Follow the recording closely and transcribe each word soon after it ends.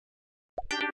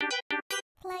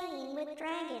Playing with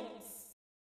Dragons.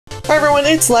 Hi everyone,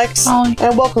 it's Lex, Hi.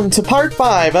 and welcome to part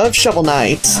 5 of Shovel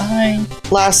Knight. Hi.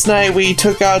 Last night we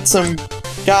took out some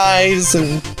guys,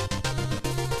 and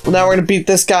now we're gonna beat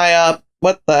this guy up.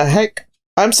 What the heck?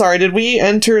 I'm sorry, did we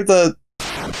enter that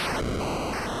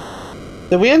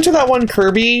one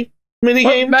Kirby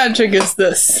minigame? What magic is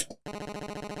this?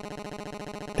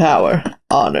 Power,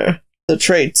 honor, the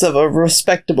traits of a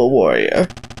respectable warrior.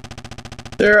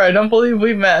 Sir, I don't believe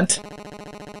we met.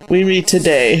 We meet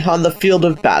today on the field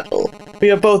of battle. We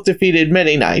have both defeated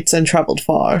many knights and traveled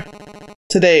far.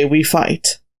 Today we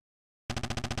fight.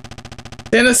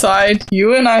 Stand aside,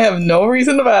 you and I have no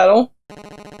reason to battle.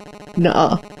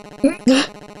 Nah.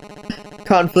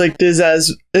 Conflict is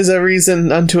a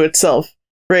reason unto itself.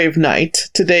 Brave knight,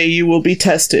 today you will be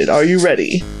tested. Are you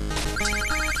ready?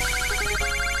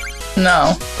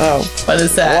 No. Oh. What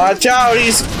is that? Watch out,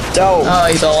 he's... Oh. Oh,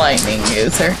 he's a lightning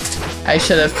user. I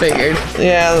should have figured.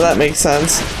 Yeah, that makes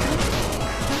sense.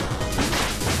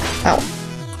 Ow.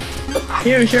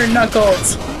 Use your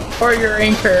knuckles. Or your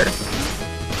anchor.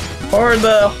 Or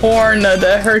the horn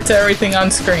that hurts everything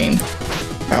on screen.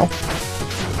 Ow.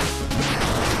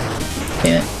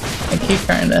 Yeah, I keep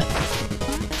trying to...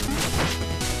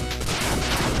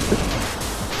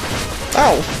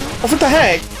 Ow. Oh, what the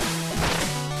heck?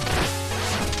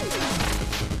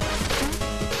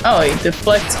 Oh, he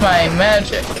deflects my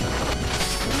magic.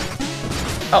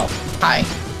 Oh, hi.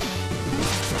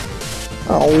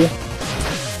 Oh.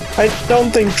 I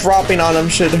don't think dropping on him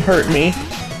should hurt me.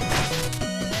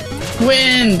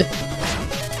 Wind!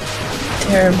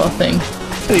 Terrible thing.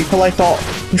 Did he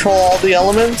control all the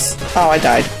elements? Oh, I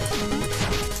died.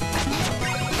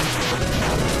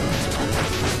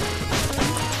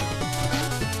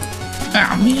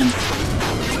 Oh man.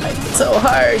 It's so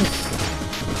hard.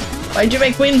 Why'd you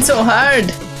make wind so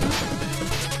hard?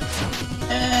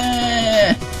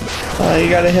 You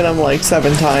gotta hit him like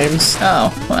 7 times.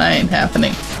 Oh, well, that ain't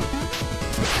happening.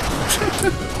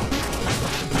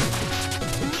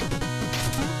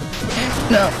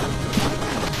 No.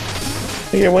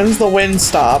 Okay, when's the wind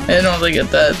stop? I don't think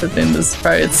it's that. I think this is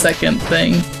probably its second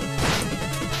thing.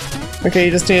 Okay,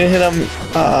 you just need to hit him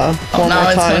Oh, one now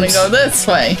more it's time. gonna go this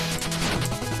way.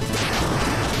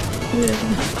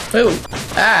 Ooh.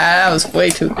 Ah, that was way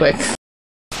too quick.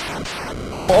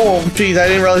 Oh, jeez, I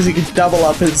didn't realize he could double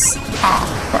up his... Ah,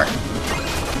 fuck.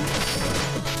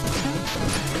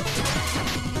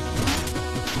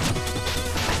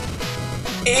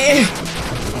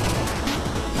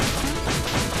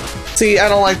 See, I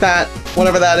don't like that.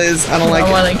 Whatever that is, I don't like it.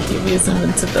 I want to keep his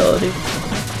invincibility.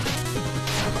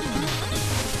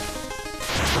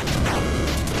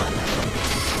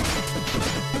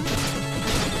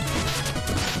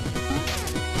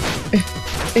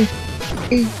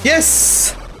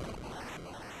 Yes!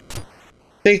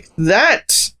 Take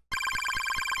that!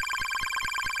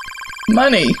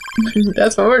 Money!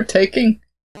 That's what we're taking.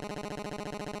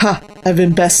 Ha! I've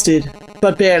been bested,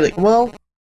 but barely. Well,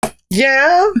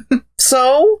 yeah?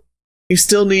 So? You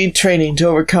still need training to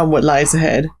overcome what lies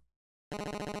ahead.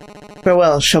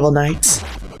 Farewell, Shovel Knights.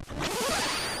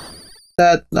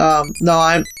 No,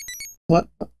 I'm... What?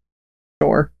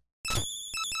 Sure.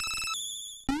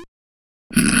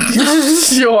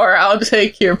 Sure, I'll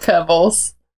take your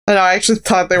pebbles. I know, I actually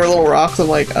thought they were little rocks. I'm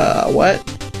like, what?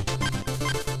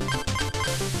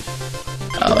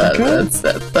 Oh, let's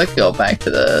go back to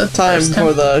the Time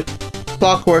for the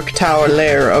Clockwork Tower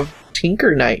lair of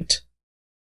Tinker Knight.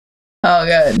 Oh,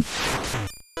 good.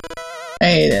 I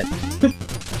hate it.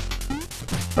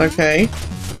 Okay.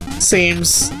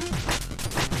 Seems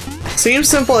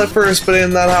simple at first, but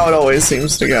isn't that how it always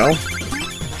seems to go?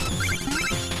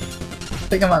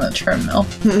 I think I'm on the treadmill.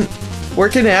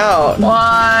 Working out.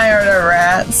 Why are there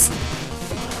rats?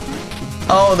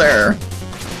 Oh, they're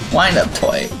wind-up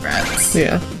toy rats.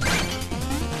 Yeah.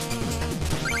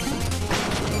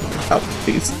 Oh,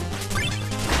 jeez.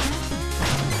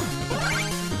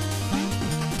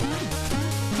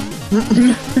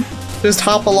 Just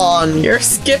hop along. You're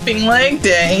skipping leg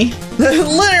day.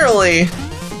 Literally.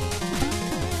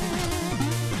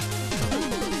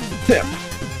 Yeah.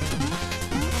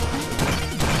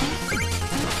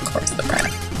 Of course, the rat.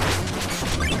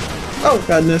 Oh,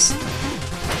 goodness.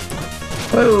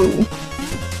 Whoa.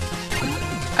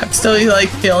 I'm still like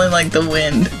feeling like the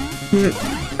wind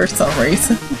for some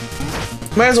reason.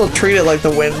 Might as well treat it like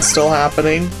the wind's still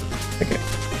happening. Okay.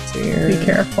 Let's see here. Be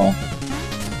careful.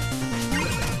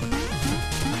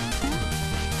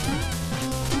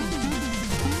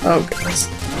 Oh, goodness.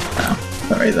 Oh, for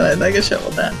some reason I think I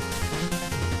shoveled that.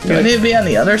 Do I need to be on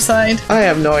the other side? I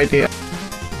have no idea.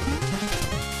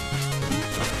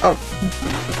 Oh.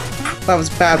 That was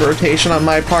bad rotation on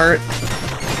my part.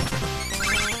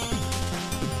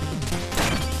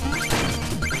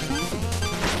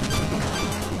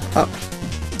 Oh.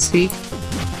 See?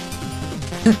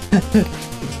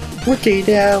 Work it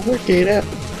out, work it out.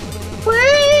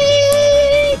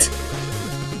 Wait!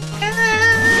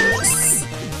 Yes!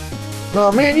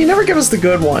 Oh man, you never give us the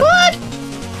good one. What?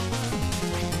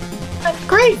 I'm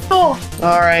grateful!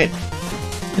 Alright.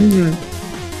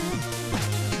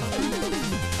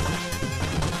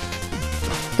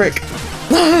 Frick.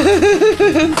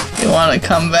 You want to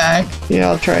come back? Yeah,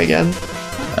 I'll try again.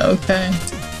 Okay.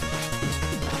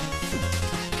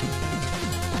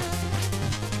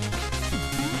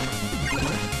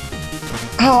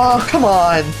 Oh, come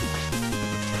on.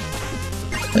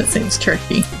 That seems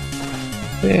tricky.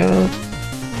 Yeah.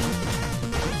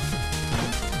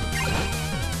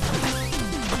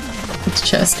 It's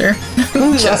Chester.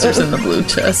 Chester's in the blue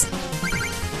chest.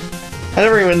 I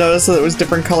never even noticed that it was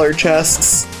different colored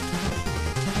chests.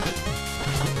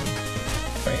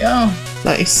 There we go.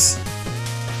 Nice.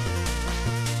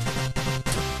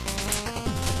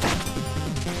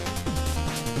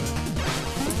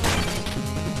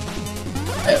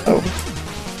 Oh.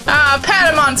 Ah,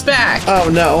 Patamon's back! Oh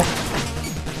no.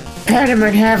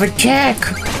 Patamon have attack!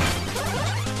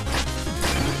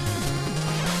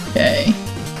 Okay.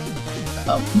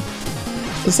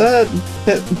 Is that a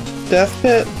pit, death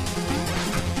pit?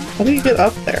 How do you get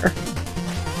up there?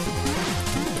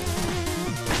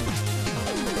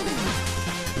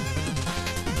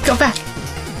 Go back!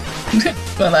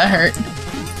 Well, that hurt.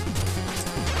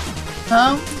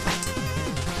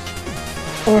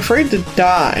 I'm afraid to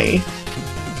die.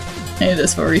 Maybe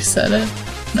this will reset it.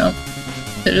 Nope.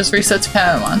 It just resets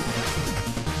Patamon.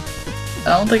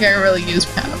 I don't think I really use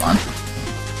Patamon.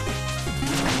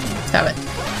 Let's have it.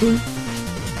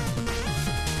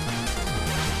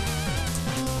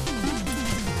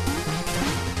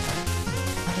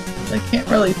 I can't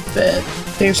really fit.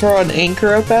 Can you throw an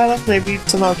anchor up at him? Maybe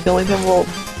somehow killing him? Well,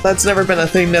 that's never been a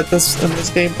thing in this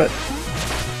game, but...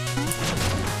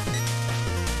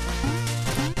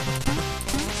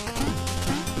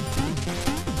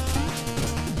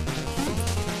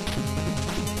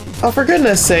 Oh, for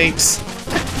goodness sakes.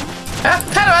 Ah,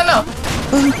 Patamon, no!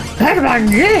 Patamon,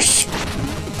 yes!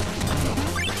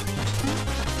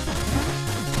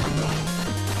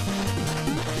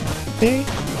 Okay.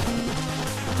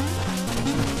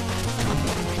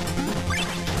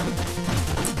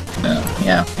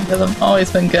 Yeah, because I've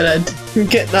always been good at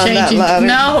Getting on that changing. ladder.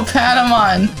 No,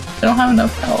 Patamon! I don't have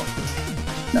enough health.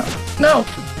 No. No!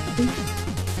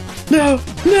 No!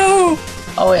 No!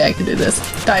 Oh wait, I can do this.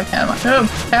 Die, Patamon. No!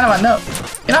 Patamon, no!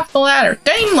 Get off the ladder!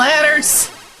 Dang ladders!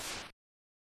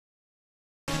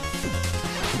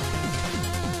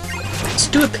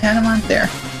 Just do it, Patamon. There.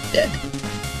 Dead.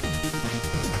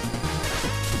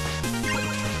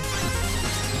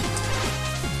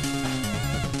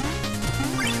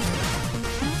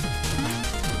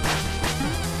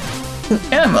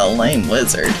 Kind of a lame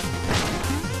wizard.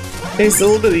 He's a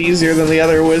little bit easier than the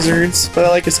other wizards, but I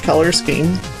like his color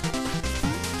scheme.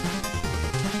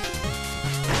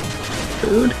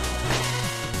 Food?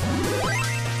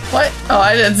 What? Oh,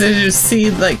 I didn't just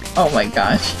see, like, oh my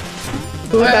gosh.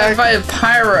 Who had invited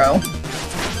Pyro?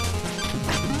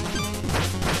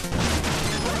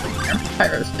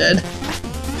 Pyro's dead.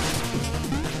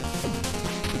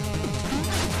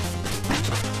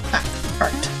 Ah,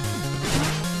 heart.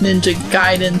 Ninja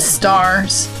Gaiden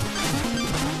stars.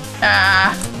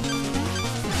 Ah.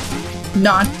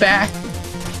 Not back.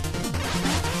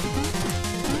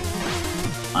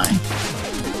 Fine.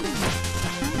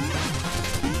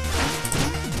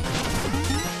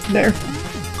 There.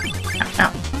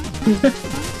 Ow.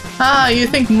 Ah, you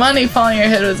think money falling on your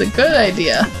head was a good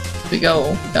idea? We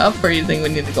go up, or you think we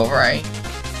need to go right?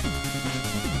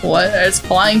 What? There's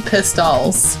flying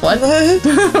pistols. What?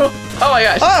 Oh my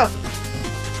gosh. Oh!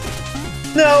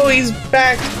 No, he's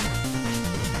back.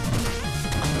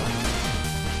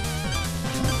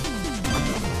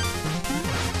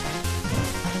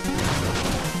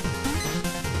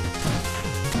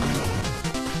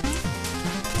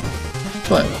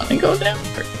 Do I want to go down?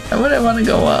 Or would I want to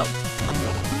go up?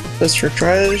 Just for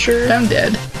treasure? I'm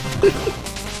dead.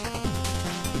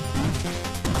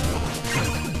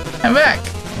 I'm back.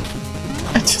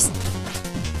 I just...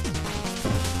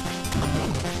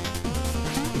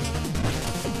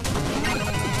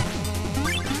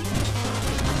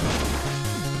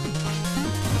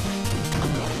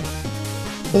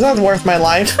 Was that worth my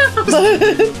life?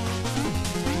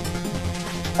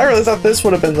 I really thought this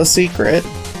would have been the secret.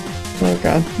 Oh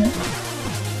god. Yeah.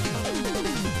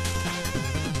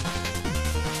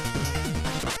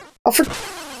 Oh, for...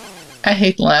 I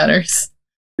hate ladders.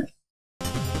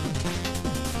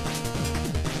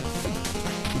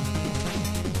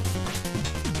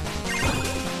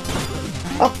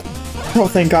 Oh,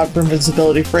 thank God for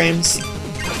invisibility frames.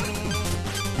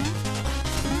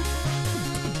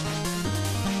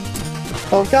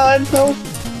 Oh God, no.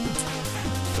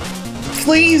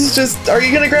 Please, just, are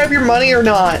you gonna grab your money or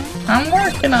not? I'm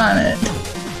working on it.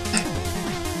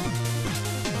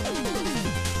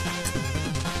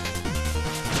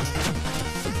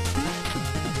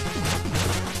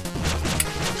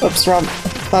 Oops, wrong.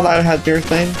 Thought I had your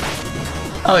thing.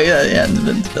 Oh yeah,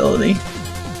 invincibility.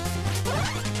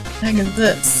 What the heck is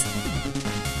this?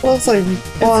 Well, it's like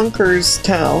Bonkers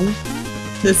Town.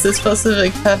 This is supposed to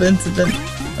like have incident,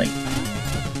 like.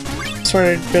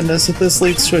 Swear to goodness, if this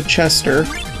leads to a Chester.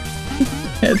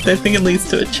 I think it leads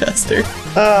to a Chester.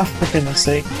 For goodness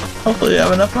sake. Hopefully, you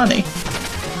have enough money.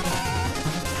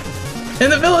 In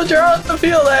the village or on the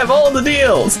field, I have all the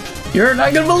deals. You're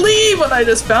not gonna believe what I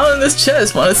just found in this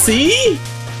chest. Wanna see?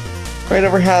 Right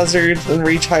over hazards and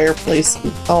reach higher places.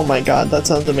 Oh my God, that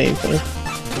sounds amazing.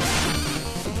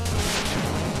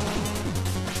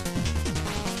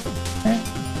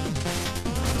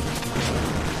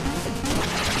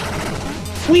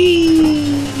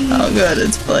 Whee! Oh good,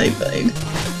 it's Beyblade.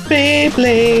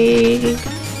 Beyblade!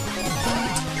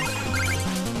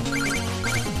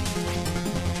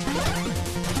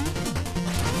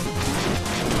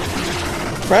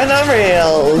 Run on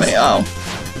rails! Wait, oh.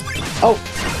 Oh.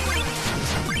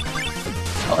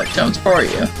 Oh, it jumps for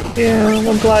you. Yeah,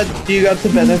 I'm glad you got the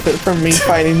benefit from me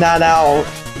finding that out.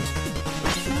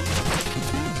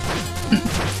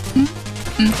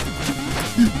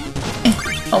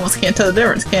 Almost can't tell the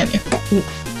difference, can you?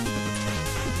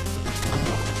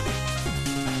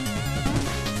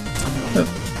 Oop,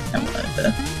 I wanted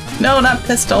to... No, not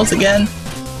pistols again.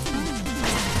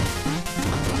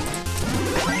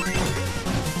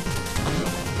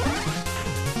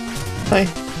 Hi.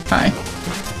 Hi.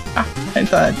 Ah, I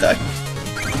thought I'd duck.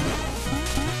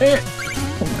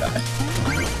 Oh god.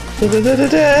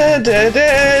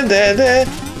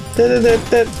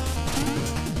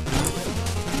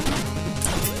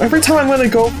 Every time I'm gonna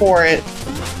go for it.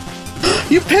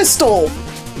 You pistol!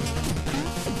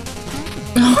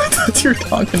 Oh, I thought you were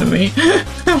talking to me.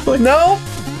 I'm like, no!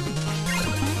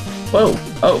 Whoa.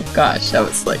 Oh gosh, that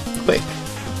was like quick.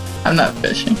 I'm not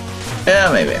fishing.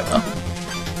 Yeah, maybe I will.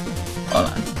 Hold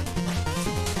on.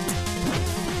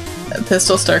 That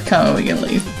pistol start coming, we can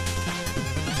leave.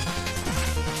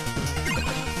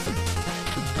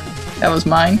 That was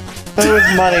mine. That was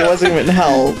money, it wasn't even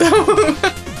held.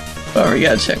 Oh, we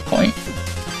got a checkpoint.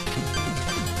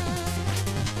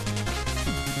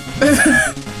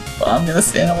 Well, I'm gonna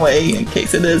stand away in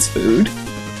case it is food.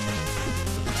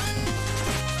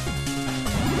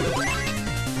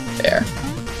 There.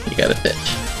 You got a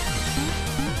fish.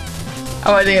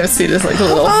 Oh, I didn't even see this like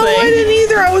little thing. I didn't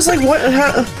either. I was like, what?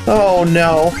 Oh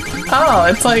no. Oh,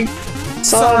 it's like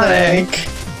Sonic.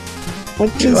 What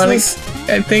is this?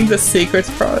 I think the secret's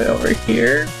probably over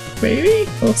here. Maybe?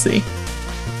 We'll see.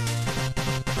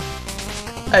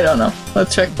 I don't know.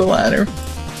 Let's check the ladder.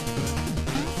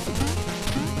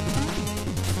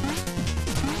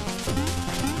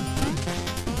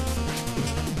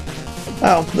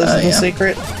 Oh, this is the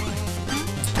secret.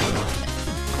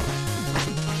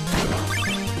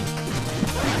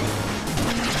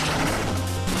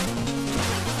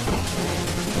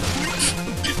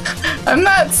 I'm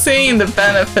not seeing the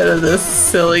benefit of this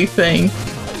silly thing.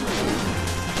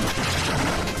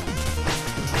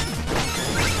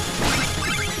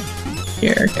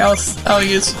 Here, I'll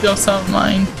use some of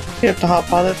mine. You have to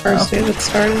hop on it first to get it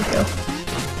started. Go.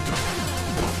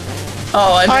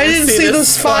 Oh, I didn't see the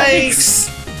spikes.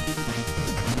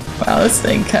 Wow, this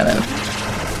thing kind of...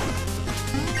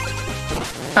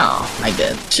 Oh, I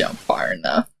didn't jump far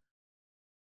enough.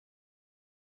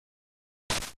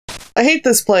 I hate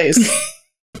this place.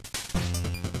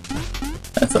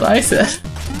 That's what I said.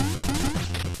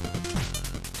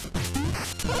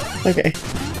 Okay.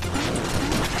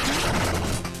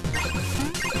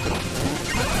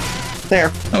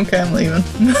 There. Okay, I'm leaving.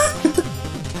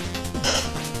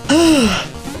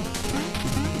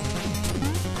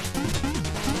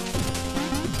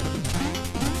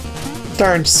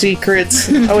 Darn secrets.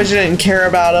 I wish I didn't care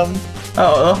about them.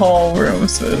 Oh, the whole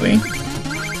room's moving.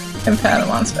 And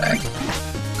Padamon's back.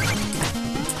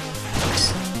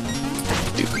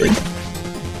 Stupid.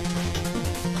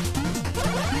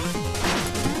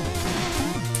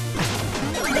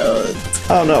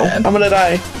 Oh no, bad. I'm gonna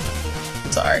die.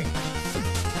 Sorry.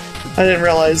 I didn't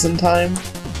realize in time.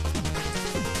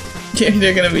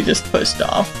 They're gonna be just pushed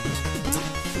off.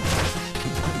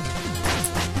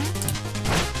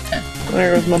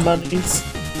 There goes my bunnies.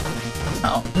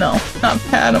 Oh, no. Not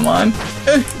Patamon.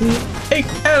 Hey,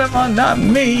 Patamon, not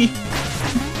me.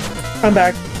 I'm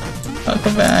back.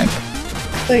 Welcome back.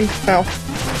 Thanks. Ow.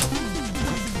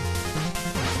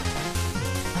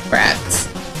 Rats.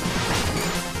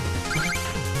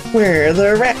 Where are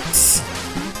the rats?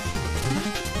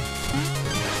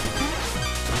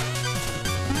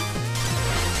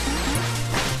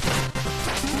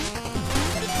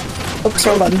 Oops,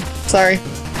 wrong button. Sorry.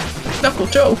 Knuckle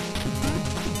Joe.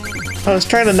 I was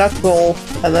trying to knuckle,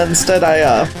 and then instead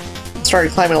I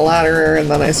started climbing a ladder, and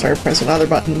then I started pressing other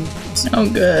buttons. Oh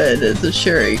good, it's a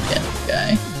shuriken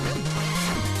guy.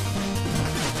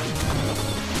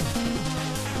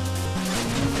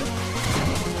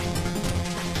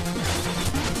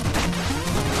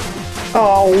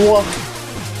 Oh,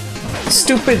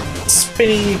 stupid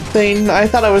spinny thing. I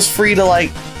thought I was free to,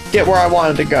 like, get where I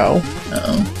wanted to go.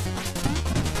 Uh-oh.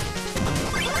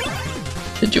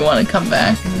 Did you want to come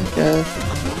back? Yeah.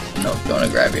 No, if you want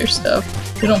to grab your stuff.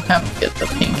 You don't have to get the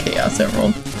pink Chaos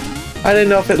Emerald. I didn't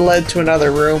know if it led to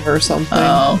another room or something.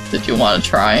 Oh, did you want to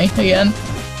try again?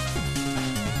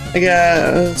 I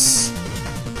guess.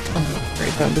 Oh,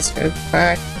 great time this guy's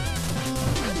back.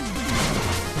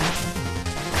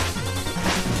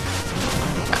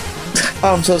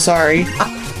 Oh, I'm so sorry.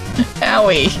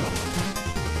 Owie!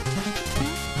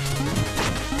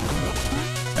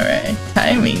 Alright,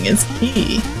 timing is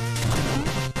key.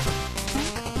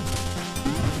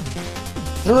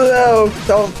 No,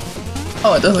 don't.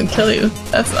 Oh, it doesn't kill you.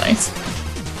 That's nice.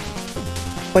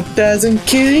 What doesn't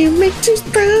kill you makes you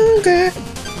stronger.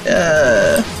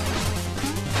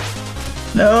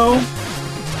 No.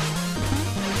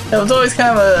 That was always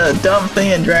kind of a dumb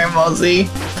thing in Dragon Ball Z.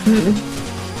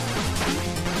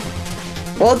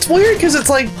 Well, it's weird because it's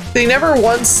like they never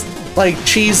once like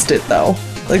cheesed it though.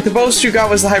 Like the most you got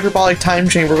was the hyperbolic time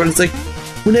chamber, but it's like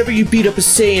whenever you beat up a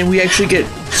Saiyan, we actually get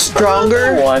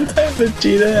stronger. One time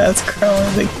Vegeta asked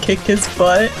Krillin to kick his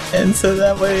butt, and so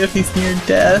that way if he's near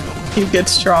death, he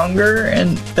gets stronger,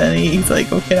 and then he's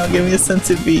like, okay, now give me a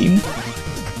sensu beam.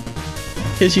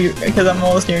 Because I'm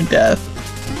almost near death.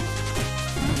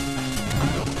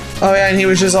 Oh yeah, and he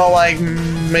was just all like,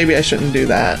 maybe I shouldn't do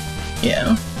that.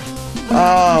 Yeah.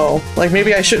 Oh, like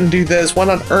maybe I shouldn't do this. What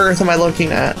on earth am I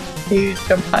looking at? Can you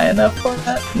jump high enough for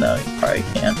that? No, you probably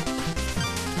can't.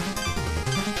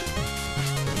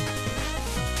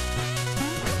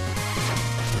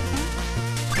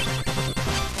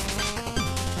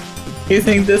 You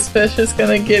think this fish is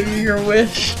gonna give you your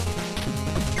wish?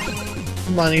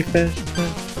 Money fish.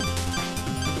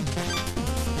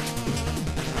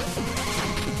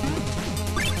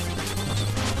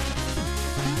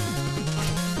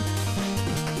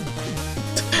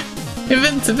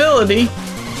 Invincibility.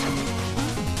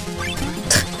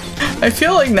 I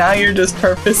feel like now you're just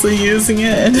purposely using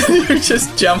it and you're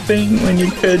just jumping when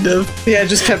you could have. Yeah,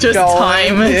 just kept just going.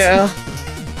 Time it. Yeah.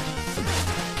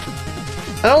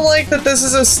 I don't like that this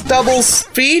is a double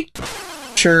speed.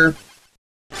 Sure.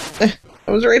 I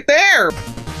was right there.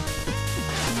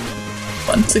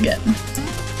 Once again.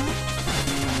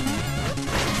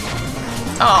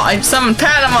 Oh, I summoned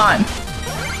Patamon!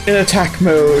 In attack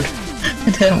mode.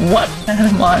 I didn't want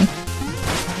Patamon.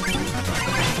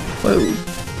 Whoa.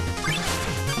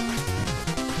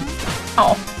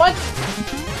 Oh, what?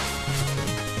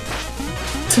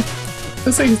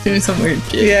 Looks like he's doing some weird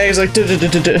shit. Yeah, he's like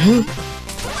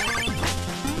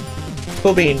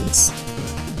cool beans.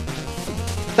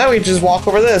 Now we just walk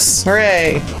over this.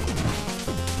 Hooray!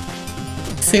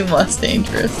 Seem less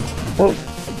dangerous. Whoa.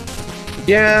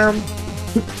 Yeah.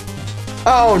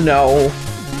 Oh no.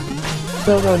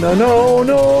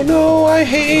 No, I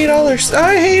hate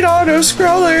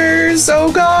auto-scrollers!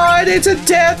 Oh god, it's a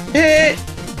death pit!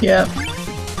 Yep.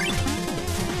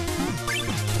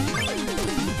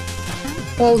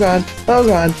 Oh god.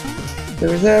 There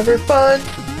was ever fun.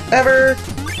 Ever.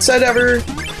 Said ever.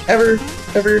 Ever.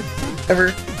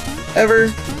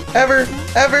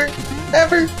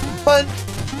 Fun.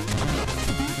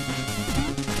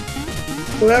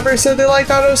 Whoever said they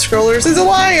liked auto-scrollers is a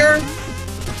liar!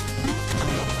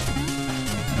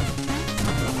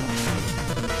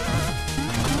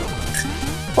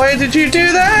 Why did you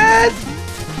do that?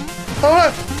 Hold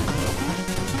on.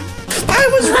 I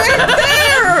was right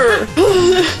there!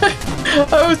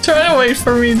 I was trying to wait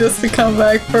for me just to come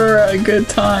back for a good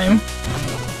time.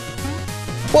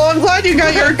 Well, I'm glad you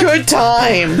got your good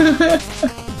time.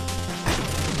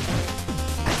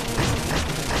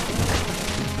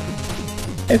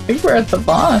 I think we're at the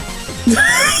boss.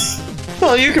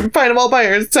 Well, you can find them all by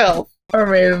yourself. Or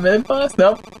maybe mid-boss?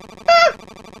 Nope.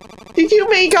 Did you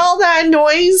make all that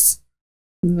noise?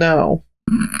 No.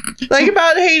 Like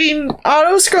about hating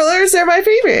auto-scrollers, they're my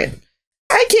favorite.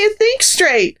 I can't think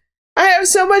straight. I have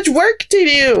so much work to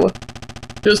do.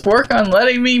 Just work on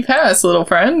letting me pass, little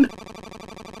friend.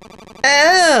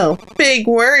 Oh, big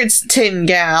words, Tin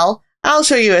Gal. I'll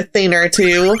show you a thing or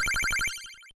two.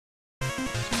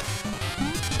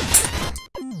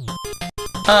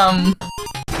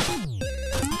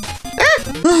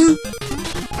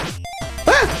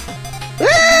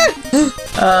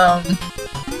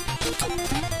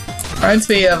 Reminds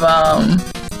me of,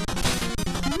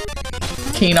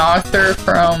 King Arthur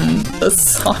from the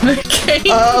Sonic game.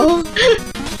 Oh.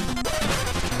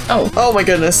 Oh. Oh my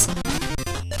goodness.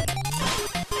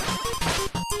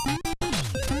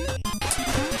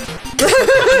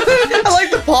 I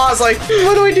like the pause, like,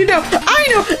 what do I do now? I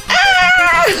know!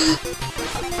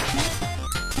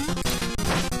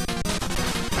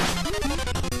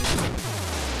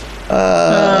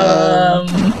 Ah!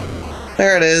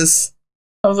 There it is.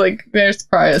 I was like, there's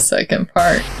probably a second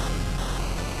part.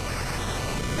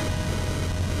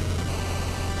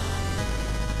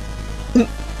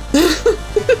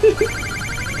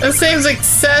 It seems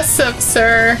excessive,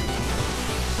 sir.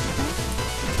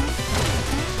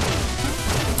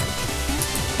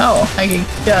 Oh, I can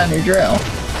get on your drill.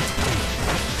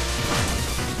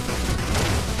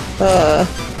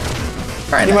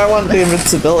 You might want the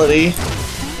invincibility.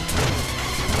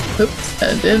 Oops,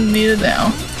 I didn't need it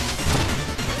now.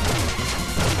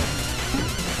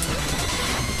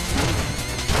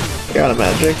 Got a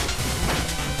magic.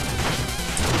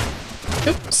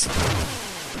 Oops.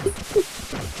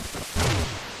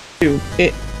 Do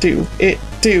it, do it,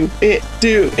 do it,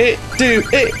 do it, do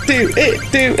it, do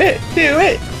it, do it, do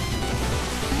it!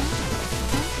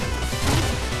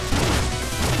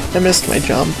 I missed my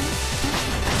jump.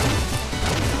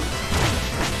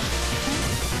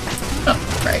 Oh,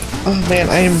 right. Oh man,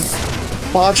 I am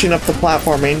botching up the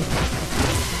platforming.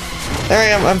 There I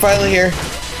am, I'm finally here.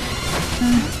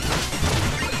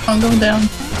 I'll go down.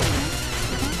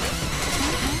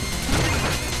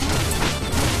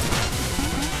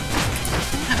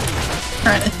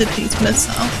 Trying to hit these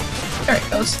missiles. There it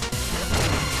goes.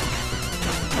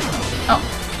 Oh.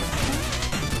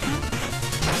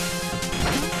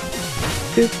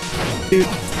 Doot, doot,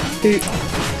 doot,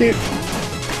 doot.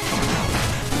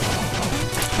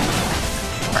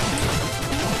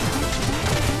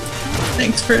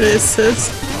 Thanks for the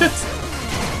assist.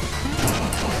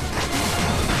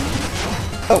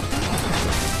 Oh.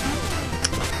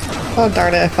 Oh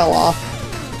darn it, I fell off.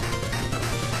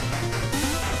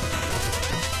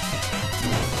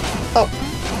 Oh,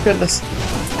 goodness.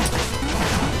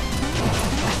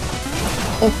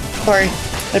 Oh, sorry.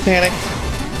 I panicked.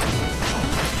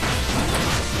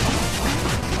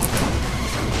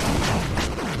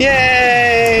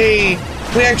 Yay!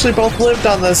 We actually both lived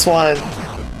on this one.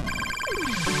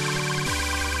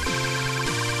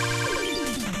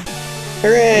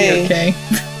 Hooray! Okay.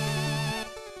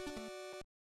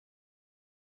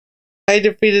 I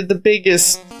defeated the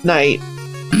biggest knight.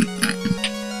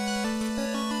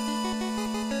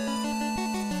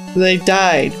 They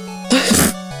died.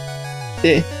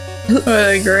 What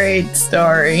a great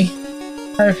story.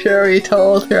 I'm sure we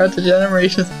told throughout the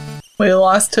generations. We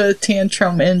lost to a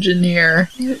tantrum engineer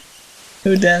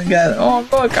who then got, oh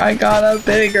look, I got a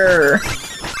bigger.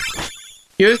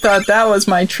 You thought that was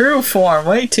my true form.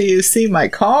 Wait till you see my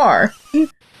car.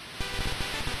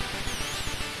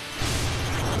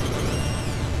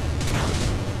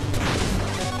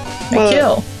 A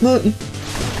kill.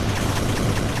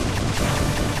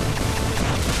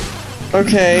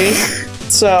 Okay,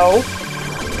 so...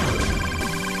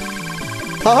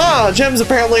 Haha! Gems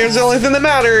apparently is the only thing that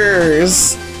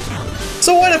matters!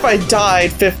 So what if I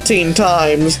died 15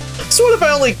 times? So what if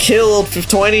I only killed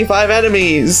 25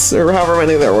 enemies? Or however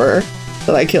many there were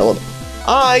that I killed.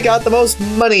 I got the most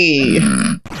money!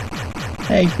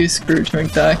 Thank you, Scrooge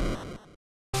McDuck.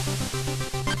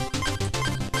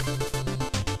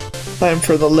 Time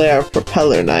for the lair of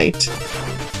Propeller Knight.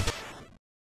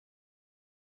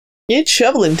 It's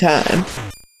shoveling time.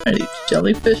 Are these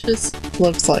jellyfishes?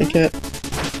 Looks like it.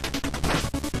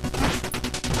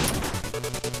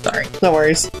 Sorry. No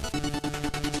worries.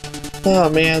 Oh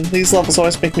man, these levels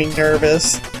always make me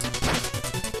nervous.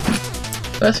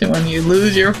 Especially when you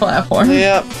lose your platform.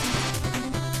 Yep.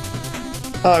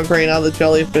 Oh great, now the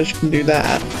jellyfish can do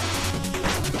that.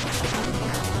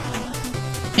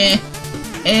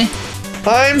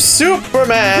 I'm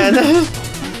Superman!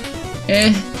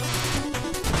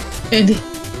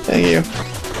 Thank you.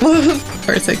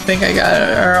 First, I think I got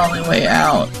our only way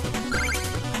out.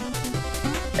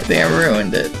 I think I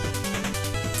ruined it.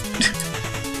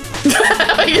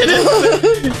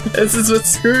 This is what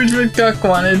Scrooge McDuck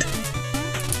wanted.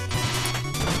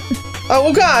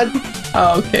 Oh god!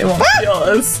 Oh, okay, won't kill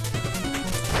us.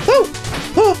 Oh!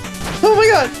 Oh! Oh my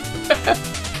god!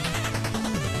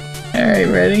 Alright,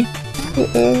 ready?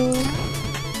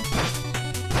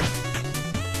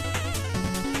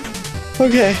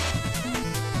 Okay.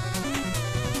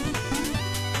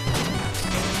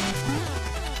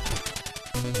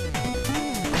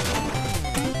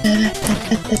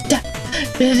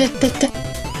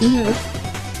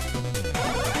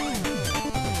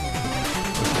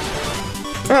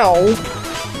 Ow.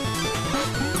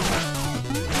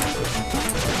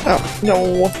 Oh, no.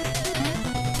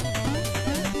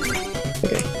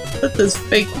 Okay. Put this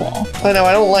fake wall. I know,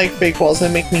 I don't like fake walls, they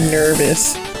make me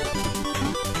nervous.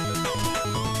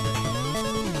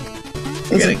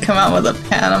 You're gonna come out with a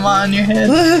Panama on your head?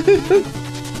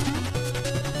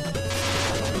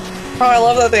 Oh, I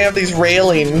love that they have these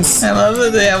railings. I love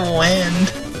that they have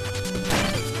wind.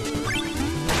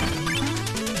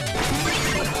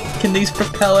 Can these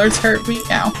propellers hurt me?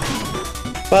 Ow.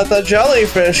 But the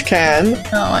jellyfish can.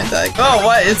 Oh my god. Oh,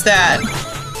 what is that?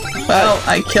 Well,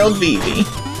 I killed Vivi.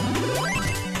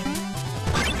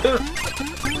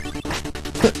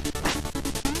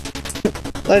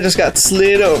 I just got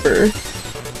slid over.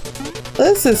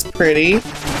 This is pretty.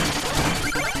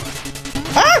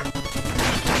 Ah!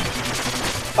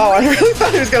 Oh, I really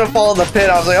thought he was gonna fall in the pit.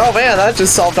 I was like, oh man, that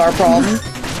just solved our problem.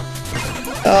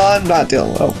 Oh, I'm not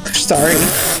dealing with it. Oh, sorry.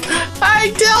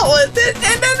 I dealt with it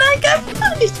and then I got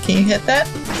punished. Can you hit that?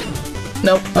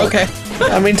 Nope. Okay.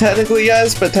 I mean, technically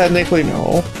yes, but technically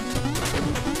no.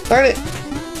 Darn it.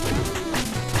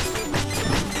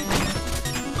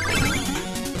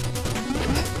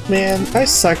 Man, I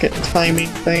suck at timing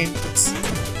things.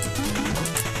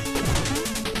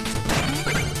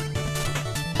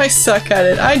 I suck at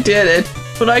it. I did it,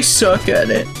 but I suck at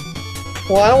it.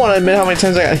 Well, I don't want to admit how many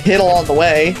times I got hit along the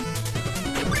way.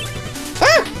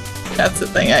 Ah! That's the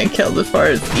thing I killed as far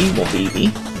as evil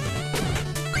Vivi.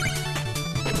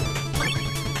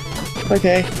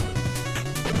 Okay.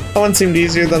 That one seemed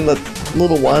easier than the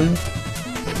little one.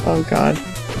 Oh god.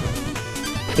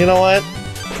 You know what?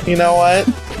 You know what?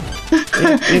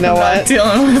 You know what? Not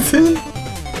dealing with it.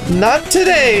 Not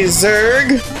today,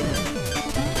 Zerg!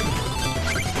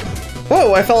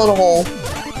 Whoa, I fell in a hole.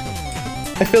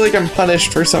 I feel like I'm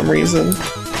punished for some reason.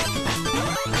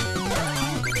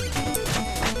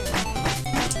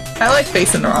 I like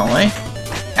facing the wrong way.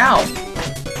 Ow!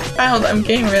 I'm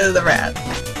getting rid of the rat.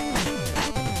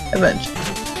 Eventually.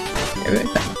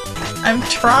 I'm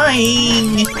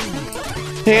trying!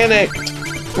 Panicked!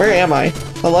 Where am I?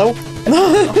 Hello?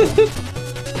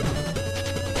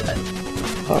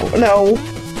 Oh, no!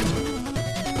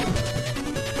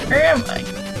 Where am I?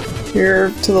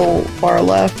 You're to the far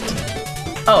left.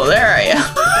 Oh, there I am.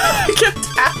 I kept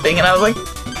tapping and I was like...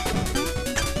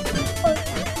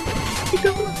 I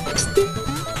don't understand.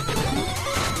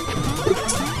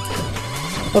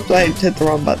 Oops, I hit the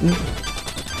wrong button.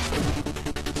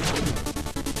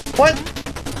 What?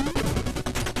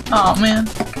 Oh man.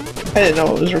 I didn't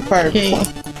know it was required. Okay.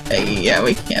 Yeah,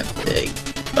 we can't dig,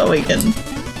 but we can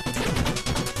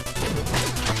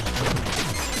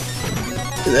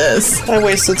do this. I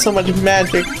wasted so much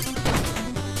magic.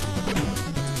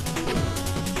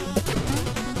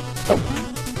 Oh.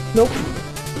 Nope.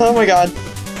 Oh my god.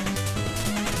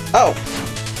 Oh.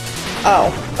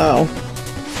 Oh. Oh.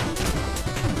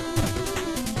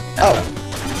 Oh.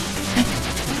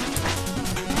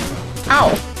 Ow!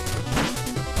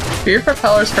 Do your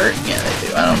propellers hurt? Yeah, they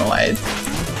do. I don't know why.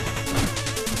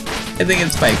 I think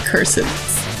it's my cursed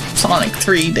Sonic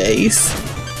 3 days.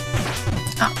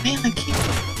 Oh man, I keep...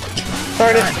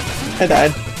 Darn it. I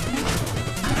died.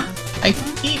 I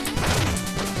keep...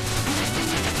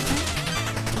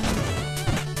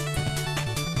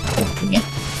 Yeah.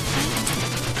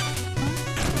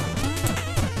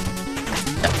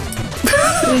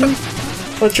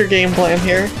 What's your game plan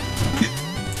here?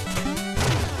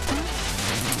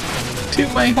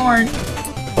 Toot my horn.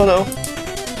 Oh no.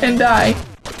 And die.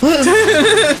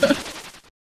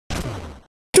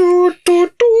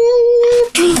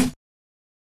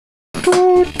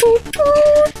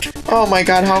 Oh my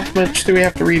god, how much do we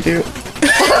have to redo?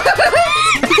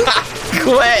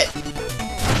 Quit!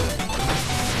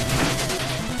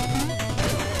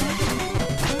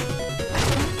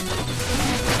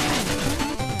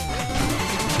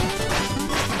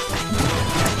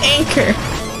 Anchor!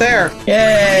 There!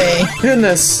 Yay!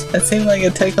 Goodness! That seemed like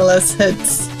it took less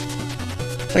hits.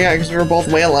 Oh yeah, because we were both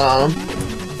wailing on him.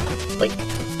 Like,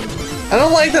 I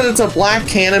don't like that it's a black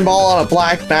cannonball on a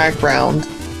black background.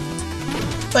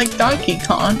 like Donkey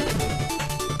Kong.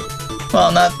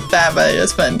 Well, not that, but I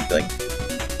just meant like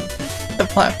the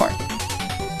platform.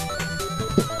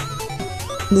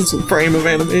 This frame of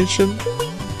animation.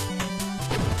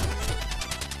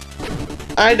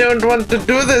 I don't want to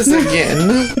do this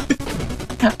again.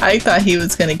 I thought he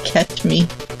was gonna catch me.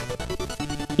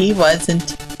 He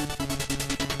wasn't.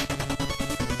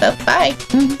 Oh, bye.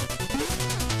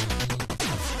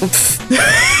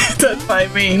 That's what I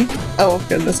mean. Oh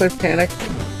goodness, I panicked.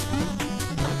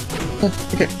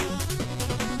 Okay.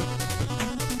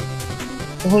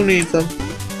 Who needs them?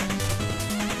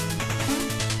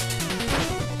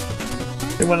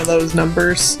 They're one of those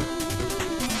numbers.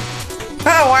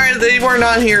 Oh, why they were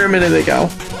not here a minute ago?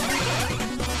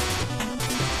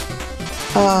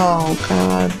 Oh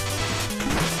god.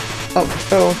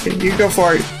 Oh, okay. You go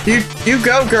for it. You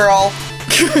go, girl.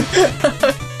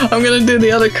 I'm gonna do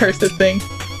the other cursed thing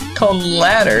called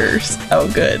ladders. Oh,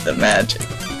 good, the magic.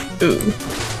 Ooh,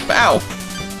 wow.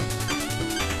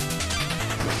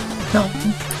 No.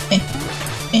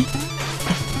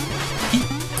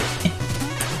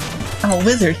 I'm a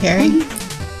wizard, Harry.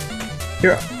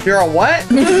 You're a what?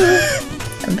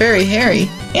 I'm very hairy,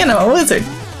 and I'm a wizard.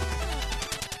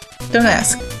 Don't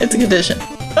ask. It's a condition.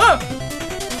 Oh!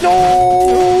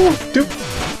 No! Doop,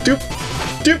 doop,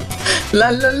 doop. La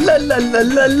la la la la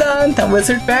la la. The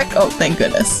wizard back. Oh, thank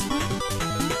goodness.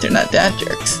 They're not dad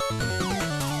jerks.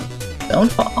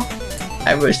 Don't fall.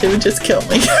 I wish they would just kill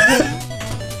me.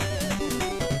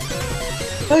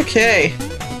 Okay.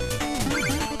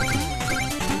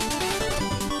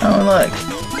 Oh look,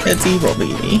 it's evil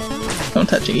BB. Don't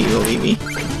touch an evil BB.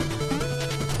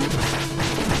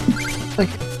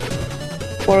 Okay.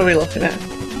 What are we looking at?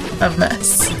 A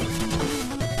mess.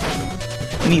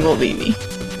 An evil BB.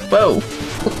 Whoa.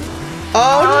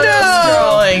 Oh no!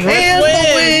 Destroying And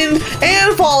wind. the wind!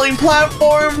 And falling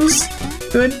platforms!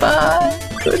 Goodbye.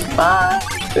 Goodbye.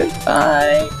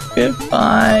 Goodbye.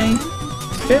 Goodbye.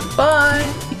 Goodbye.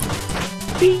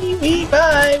 BB,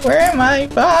 bye. Where am I?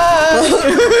 Bye.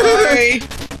 Sorry.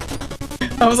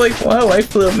 I was like, whoa, I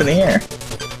flew up in the air.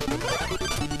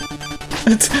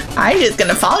 I'm just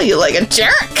gonna follow you like a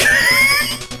jerk.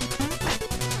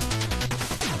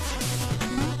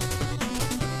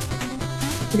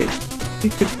 Okay. You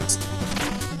could just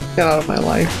get out of my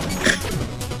life.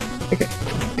 Okay.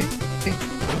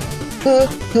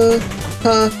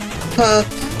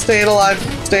 Staying alive.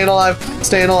 Staying alive.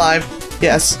 Staying alive.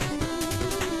 Yes.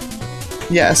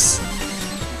 Yes.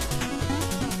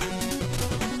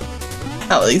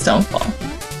 Oh, these don't fall.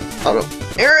 Oh no.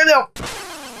 Aaron, no!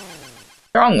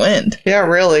 Strong wind. Yeah,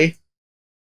 really.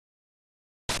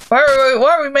 What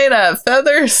are we made out of?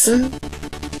 Feathers?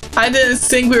 I didn't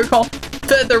think we were called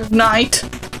Feather Knight.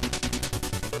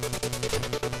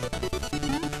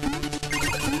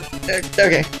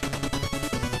 Okay.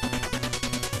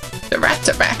 The rats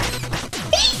are back.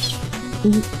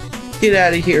 Get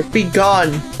out of here. Be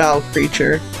gone, foul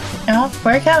creature. Oh,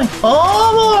 we're coming.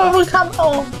 Oh, we're coming.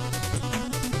 Oh.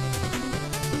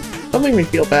 Don't make me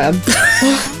feel bad.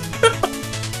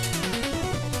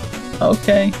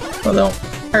 Okay. Well, don't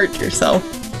hurt yourself.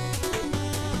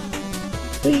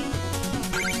 Whee.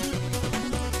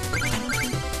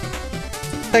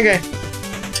 Okay.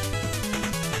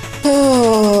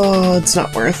 Oh, it's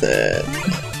not worth it.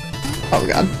 Oh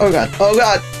god. Oh god. Oh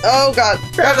god. Oh god.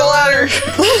 Grab the ladder.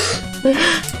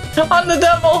 On the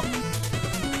devil.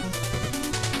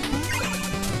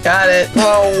 Got it.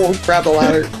 Oh, grab the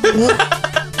ladder.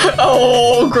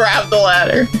 Oh, grab the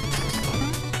ladder.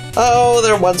 Oh,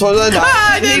 there once was a knife.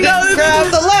 Ah, I didn't know this. Grab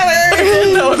the ladder. I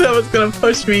didn't know that was gonna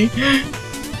push me.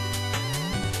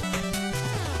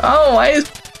 Oh, why is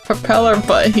Propeller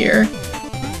Butt here?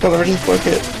 Whatever, just book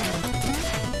it.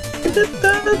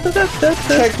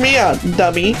 Check me out,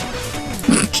 dummy.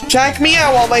 Check me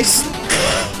out while my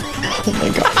oh my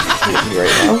god, I'm kidding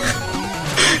right now.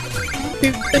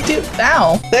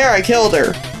 Ow. There, I killed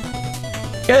her.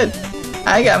 Good.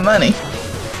 I got money.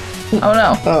 Oh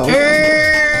no. Oh.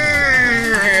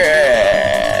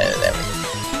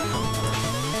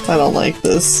 I don't like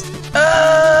this.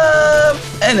 Up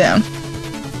and down.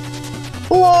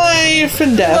 Life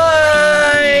and death.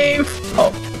 Life.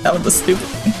 Oh, that was a stupid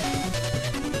thing.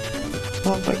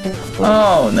 Oh my god.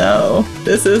 Oh no.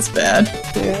 This is bad.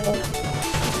 Yeah.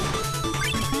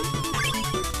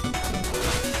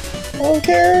 I don't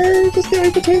care. Just get me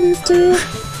between these two.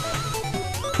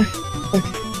 Okay.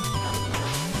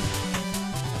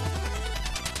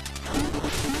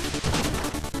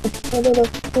 No.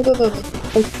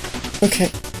 Okay.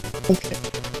 Okay.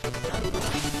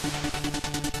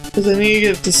 Because I need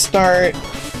it to start.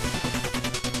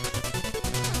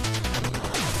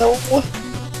 No.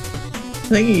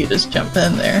 thinking you just jump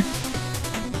in there.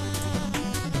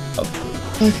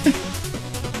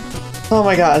 Oh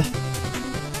my god.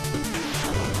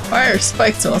 Why are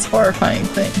spikes the most horrifying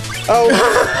thing? Oh.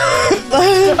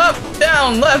 Up,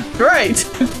 down, left, right.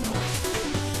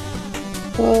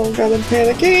 Oh god, I'm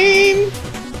panicking.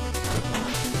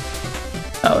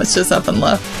 Oh, it's just up and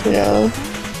left. Yeah.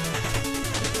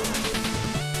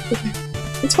 Okay.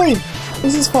 It's fine.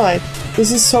 This is fine.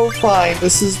 This is so fine.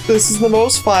 This is the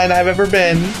most fine I've ever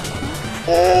been.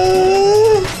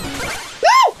 No!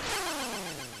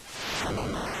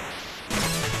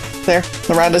 There,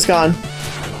 the round is gone.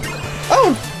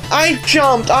 Oh! I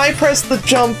jumped! I pressed the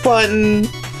jump button!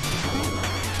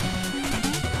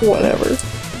 Whatever.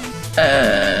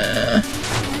 I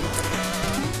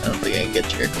don't think I can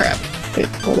get your crap. Wait,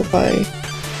 what if I...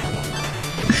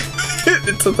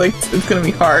 It's like it's gonna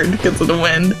be hard because of the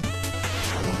wind.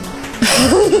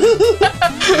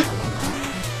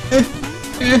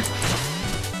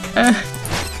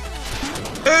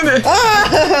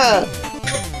 Ah!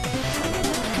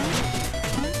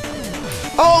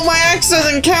 Oh, my axe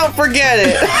doesn't count, forget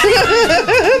it!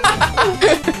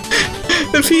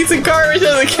 The piece of garbage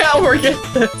doesn't count, forget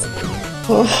this.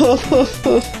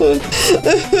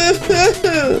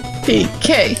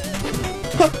 PK.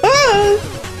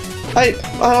 I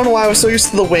don't know why I was so used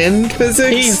to the wind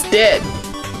physics. He's dead.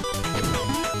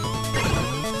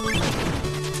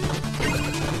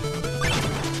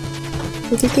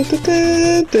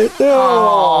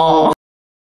 Oh.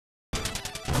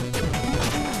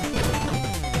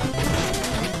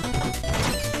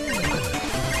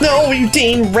 No, you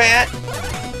dang rat!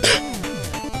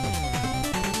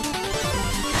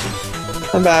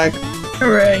 I'm back.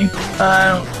 Hooray.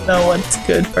 I don't know what's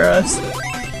good for us.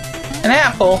 An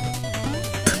apple.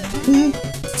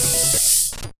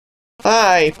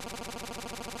 Hi.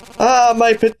 Ah,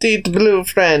 my petite blue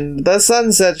friend. The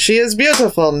sunset, she is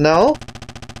beautiful, no?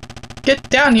 Get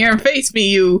down here and face me,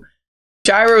 you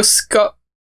gyroscopic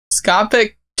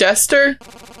jester.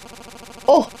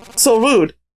 Oh, so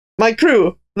rude. My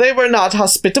crew, they were not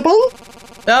hospitable?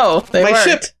 No, they weren't. My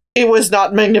ship, it was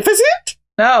not magnificent?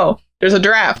 No, there's a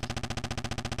draft.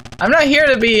 I'm not here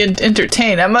to be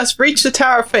entertained. I must reach the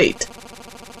Tower of Fate.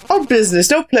 Our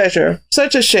business, no pleasure.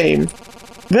 Such a shame.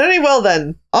 Very well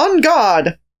then. On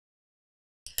guard!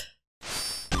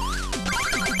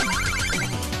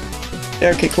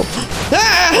 Okay, cool.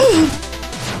 Ah!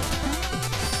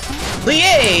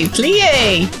 Plie!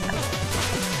 Plie!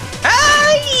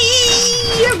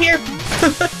 I'm here!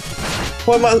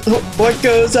 What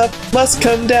goes up must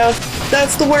come down.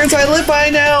 That's the words I live by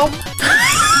now.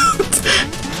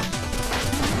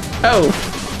 Oh,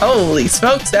 holy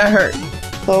smokes, that hurt.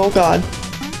 Oh god.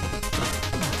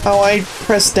 How I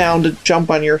press down to jump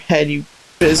on your head, you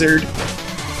bizzard.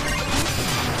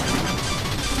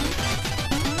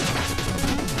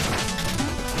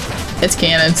 It's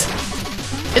cannons.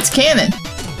 It's cannon!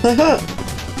 Haha.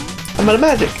 I'm out of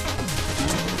magic.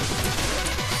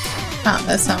 Oh,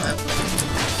 that's not it.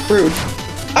 Rude.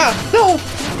 Ah, no!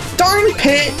 Darn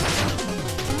pit!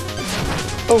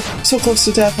 Oh, so close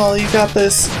to death, Holly. You got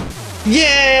this.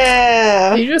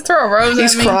 Yeah! Did you just throw a rose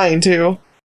He's at me? crying too.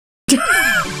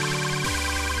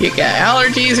 You got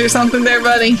allergies or something there,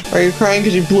 buddy? Are you crying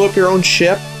because you blew up your own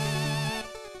ship?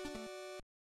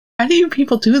 How do you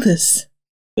people do this?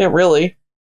 Yeah, really.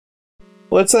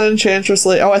 What's that enchantress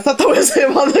like? Oh, I thought that was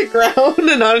him on the ground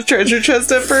and not a treasure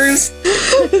chest at first.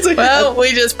 It's like, Well,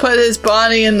 we just put his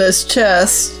body in this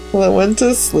chest. well, I went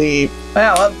to sleep.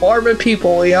 Wow, what morbid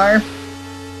people we are.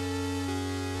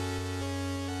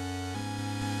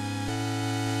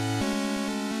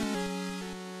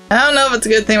 I don't know if it's a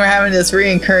good thing we're having this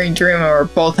reoccurring dream and we're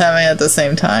both having it at the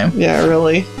same time. Yeah,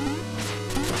 really.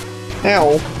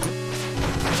 Ow.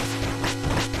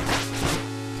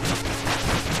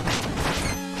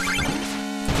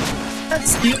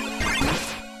 That's cute.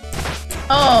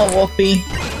 Oh, Wolfie.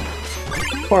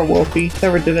 Poor Wolfie.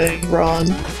 Never did any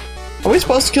wrong. Are we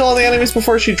supposed to kill all the enemies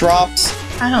before she drops?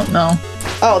 I don't know.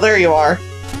 Oh, there you are.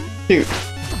 Dude.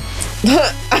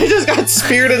 I just got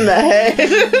speared in the head.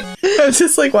 I was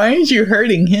just like, why aren't you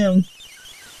hurting him?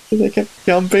 I kept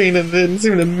jumping and it didn't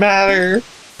seem to matter.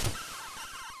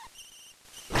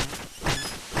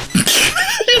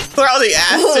 Throw the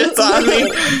ashes on me.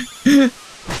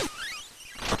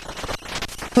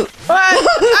 What?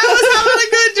 I was having a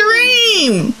good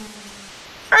dream!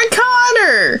 I caught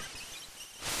her!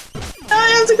 Now I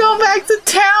have to go back to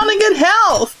town and get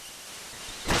health!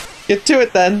 Get to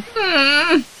it then.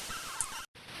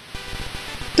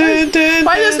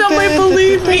 Why does nobody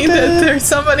believe me that there's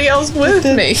somebody else with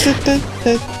me?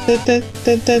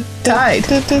 Died.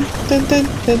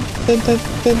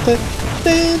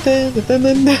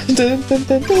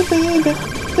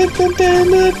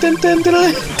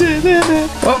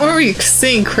 What were we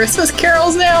singing? Christmas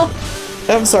carols now?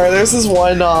 I'm sorry, there's this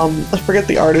one, I forget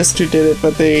the artist who did it,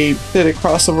 but they did a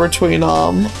crossover between,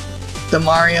 the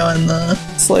Mario and the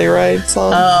Sleigh Ride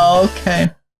song. Oh,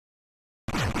 okay.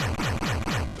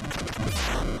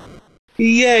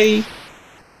 Yay!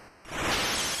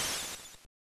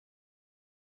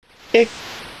 Ick.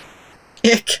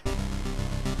 Ick.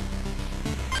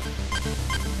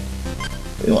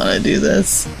 We want to do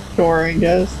this. Sure, I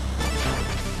guess.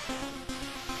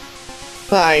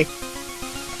 Hi.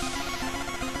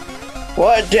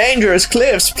 What dangerous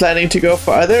cliffs! Planning to go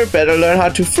farther? Better learn how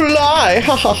to fly!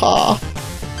 Ha ha ha!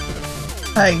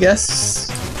 I guess...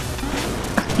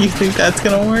 You think that's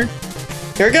gonna work?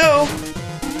 Here we go!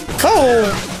 Oh!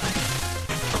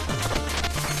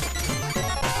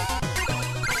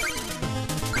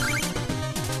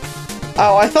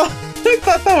 Oh, I thought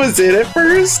that was it at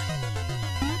first.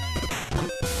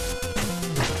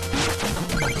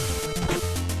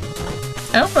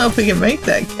 I don't know if we can make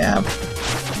that gap.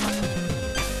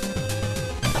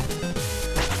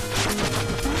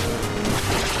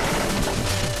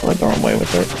 I went the wrong way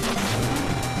with it.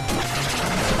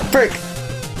 Frick!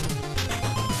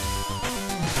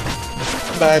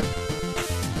 Back.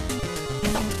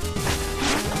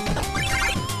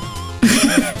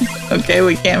 Okay,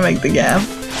 we can't make the gap.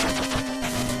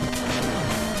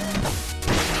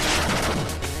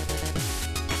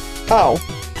 Oh.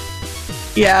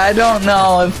 Yeah, I don't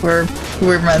know if we're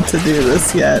meant to do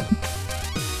this yet.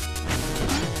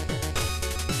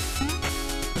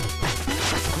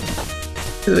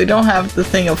 We don't have the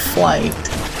thing of flight.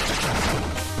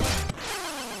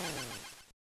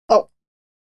 Oh.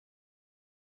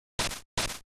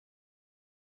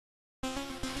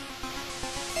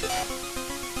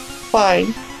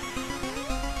 Fine.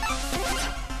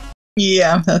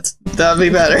 Yeah, that'd be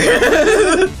better.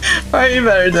 Probably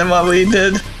better than what we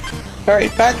did.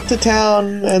 Alright, back to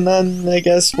town, and then I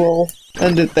guess we'll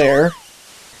end it there.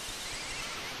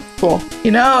 Cool.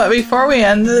 You know, before we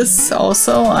end this,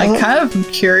 also, I kind of am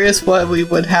curious what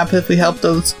would happen if we helped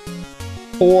those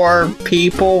poor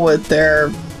people with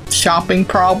their shopping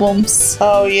problems.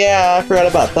 Oh yeah, I forgot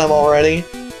about them already.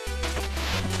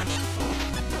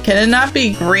 Can it not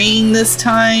be green this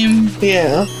time?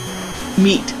 Yeah.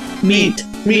 Meat. Meat.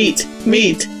 Meat.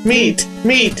 Meat. Meat.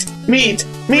 Meat. Meat.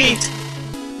 Meat.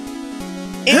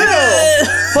 Ew!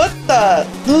 What the?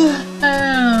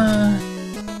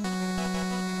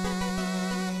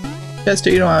 Chester,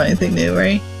 you don't have anything new,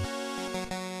 right?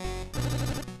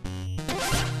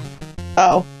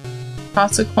 Oh.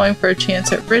 Toss a coin for a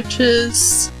chance at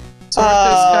riches. Sort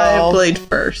the sky blade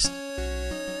first.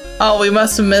 Oh, we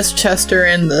must have missed Chester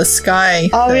in the sky.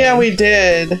 Oh thing, yeah, we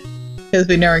did. because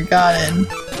we never got in.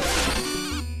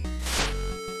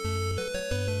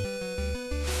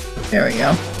 There we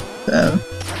go. So.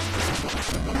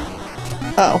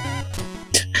 Oh.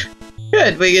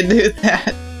 Good, we can do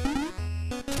that.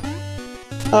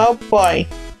 Oh boy.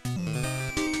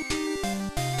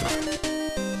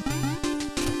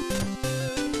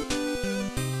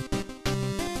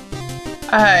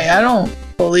 I don't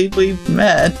believe we've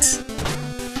met.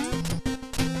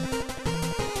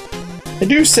 I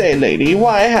do say, lady,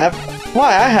 why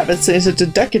I haven't seen such a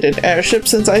decadent airship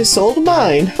since I sold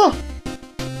mine, huh?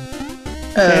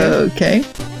 Okay.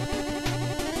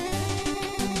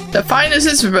 The finest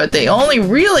is, but they only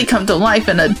really come to life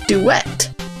in a duet.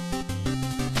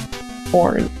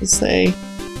 Or say.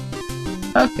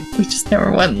 Okay, we just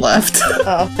never went left.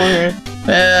 Oh, okay.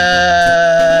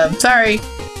 Sorry.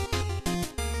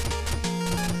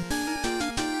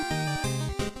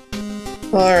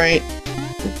 Alright.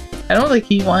 I don't think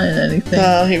he wanted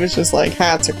anything. He was just like,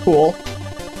 hats are cool.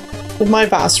 With my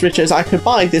vast riches, I could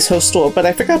buy this whole store, but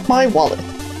I forgot my wallet.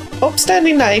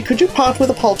 Upstanding knight, could you part with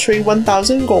a paltry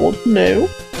 1,000 gold? No?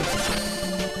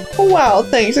 Oh wow,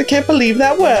 thanks, I can't believe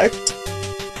that worked.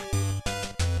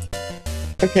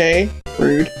 Okay,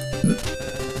 rude.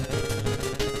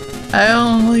 I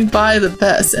only buy the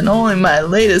best, and only my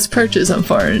latest purchase,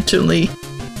 unfortunately.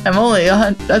 I'm only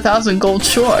 1,000 gold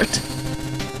short.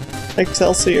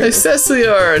 Excelsior.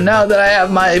 Excelsior! Now that I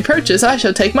have my purchase, I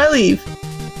shall take my leave.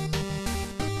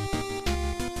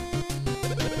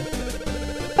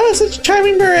 Oh, such a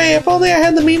charming beret! If only I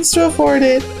had the means to afford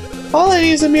it. All I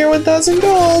need is a mere 1,000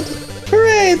 gold.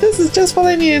 Hooray! This is just what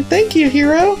I needed. Thank you,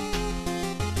 hero.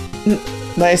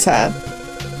 Nice hat.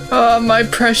 Oh, my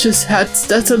precious hats.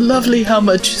 That's a lovely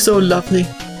helmet. So lovely.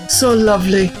 so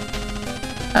lovely.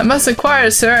 I must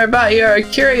inquire, sir, about your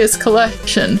curious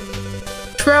collection.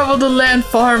 Travel the land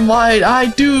far and wide, I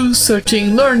do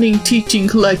searching, learning, teaching,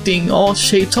 collecting, all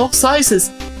shapes, all sizes,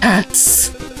 hats.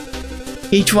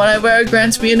 Each one I wear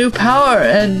grants me a new power,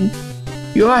 and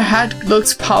your hat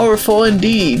looks powerful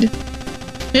indeed.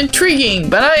 Intriguing,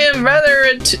 but I am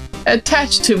rather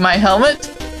attached to my helmet.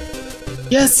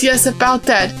 Yes, about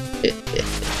that.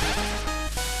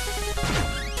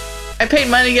 I paid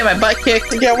money to get my butt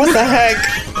kicked. Yeah, what the heck?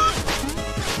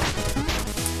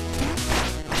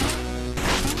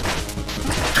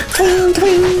 Twing,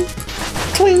 twing,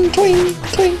 twing, twing,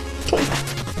 twing, twing.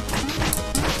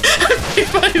 I paid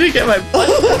money to get my butt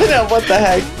kicked. Yeah, what the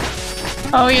heck?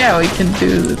 Oh yeah, we can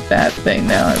do that thing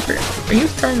now. Are you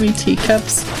throwing me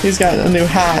teacups? He's got a new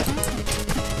hat.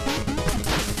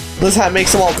 This hat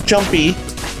makes him all jumpy.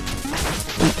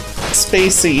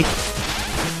 Spacey.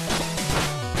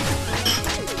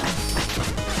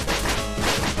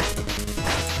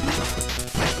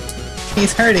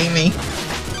 He's hurting me.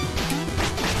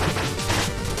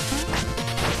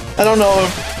 I don't know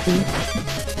if...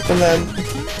 And then...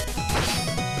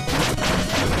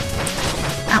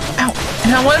 Ow. I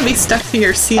don't want to be stuck to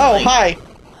your ceiling. Oh, hi!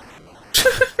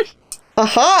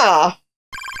 Aha!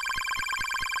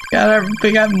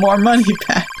 We got more money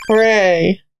back.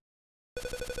 Hooray!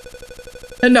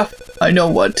 Enough. I know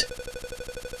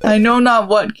not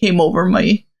what came over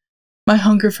me. My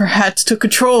hunger for hats took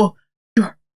control.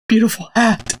 Your beautiful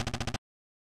hat.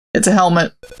 It's a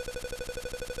helmet.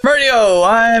 Mario,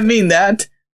 I mean that.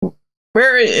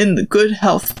 Wear it in the good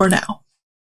health for now.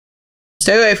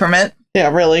 Stay away from it.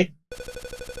 Yeah, really.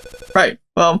 Right,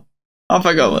 well, off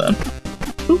I go then.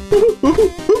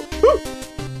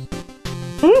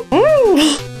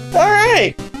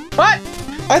 Alright! What?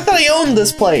 I thought I owned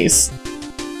this place.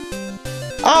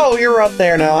 Oh, you're up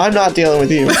there now. I'm not dealing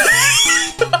with you.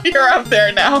 You're up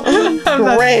there now.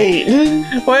 Great.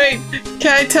 Wait,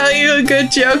 can I tell you a good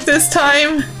joke this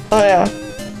time? Oh yeah.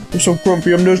 I'm so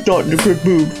grumpy, I'm just not in a good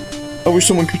mood. I wish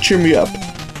someone could cheer me up.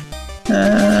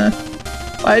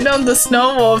 Why don't the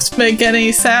snow wolves make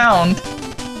any sound?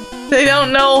 They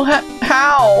don't know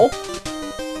how.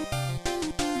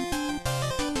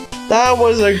 That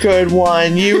was a good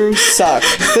one. You suck.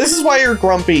 This is why you're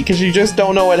grumpy, because you just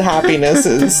don't know what happiness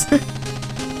is.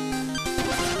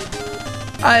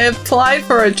 I applied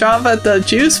for a job at the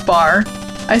juice bar.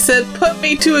 I said, put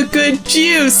me to a good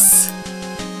juice.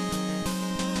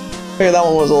 Okay, that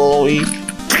one was a little weak.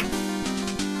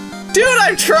 Dude,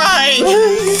 I'm trying!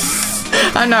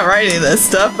 I'm not writing this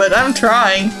stuff, but I'm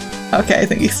trying. Okay, I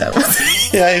think he said it.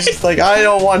 Yeah, he's just like, I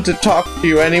don't want to talk to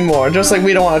you anymore. Just like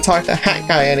we don't want to talk to Hat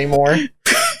Guy anymore.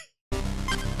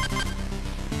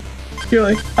 You're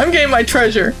like, I'm getting my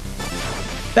treasure.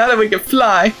 Now that we can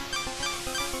fly.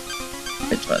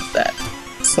 Which one's that?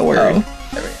 So weird. Oh,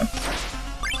 there we go.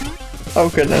 Oh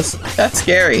goodness. That's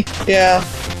scary. Yeah.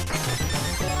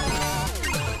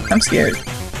 I'm scared.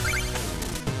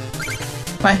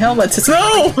 My helmet says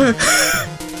no!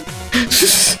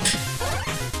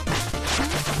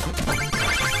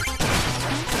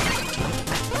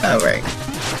 Alright.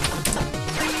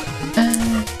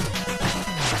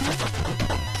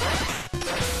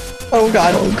 Oh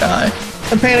god. Oh god.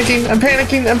 I'm panicking, I'm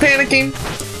panicking, I'm panicking!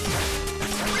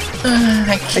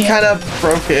 I can't. I kind of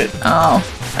broke it. Oh,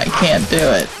 I can't do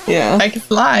it. Yeah. I can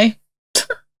fly.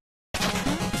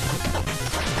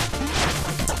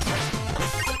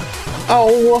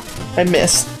 Oh, I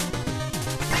missed.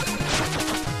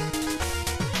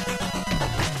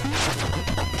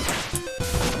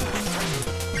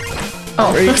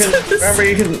 Oh, Remember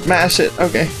you can mash it.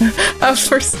 Okay.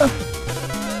 For some.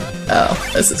 Oh,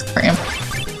 this is cramped.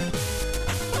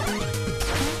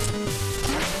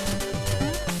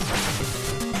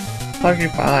 Okay,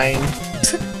 fine.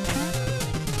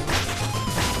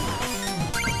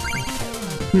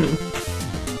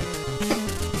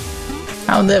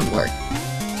 How'd that work?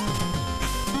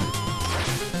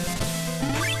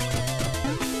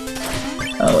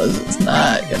 Oh, this is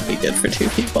not gonna be good for two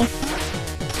people.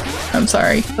 I'm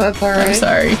sorry. That's alright. I'm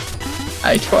sorry.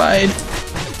 I tried.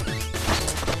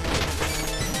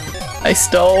 I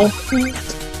stole.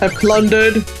 I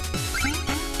plundered.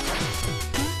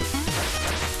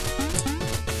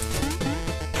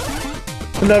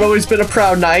 I've not always been a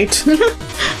proud knight. You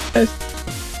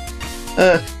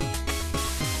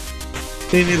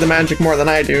need the magic more than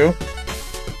I do.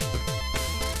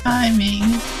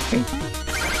 Timing.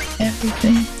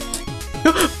 Everything. I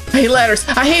hate ladders.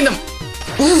 I hate them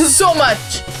so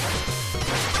much.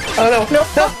 Oh no. No.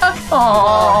 No.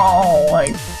 Oh,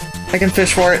 I can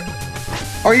fish for it.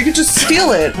 Or you could just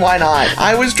steal it. Why not?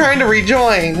 I was trying to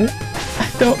rejoin.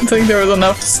 I don't think there was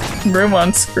enough room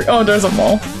on screen. Oh, there's a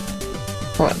mole.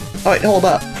 Come on. Oh, wait, hold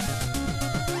up.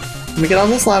 Let me get on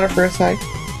this ladder for a sec.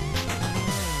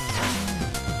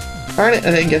 Darn it,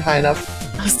 I didn't get high enough.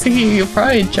 I was thinking you could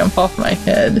probably jump off my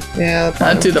head. Yeah.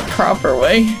 Not do the proper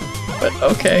way. But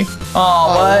okay.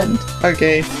 Oh, what?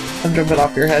 Okay. I'm jumping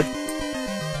off your head.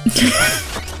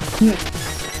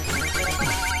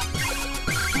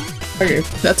 Okay.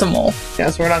 That's a mole. Yeah,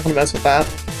 so we're not gonna mess with that.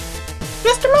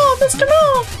 Mr. Mole! Mr.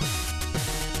 Mole!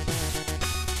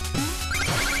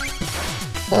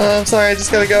 I'm sorry, I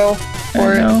just gotta go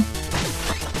for it.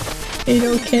 It's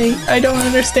okay. I don't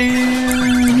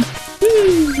understand.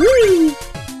 Woo, woo.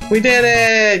 We did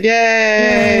it!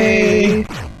 Yay!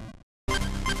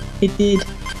 It did.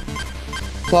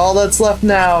 So all that's left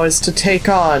now is to take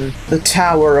on the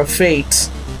Tower of Fate.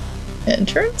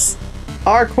 Entrance?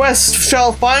 Our quest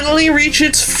shall finally reach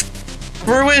its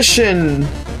fruition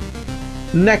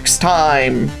next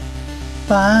time.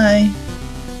 Bye.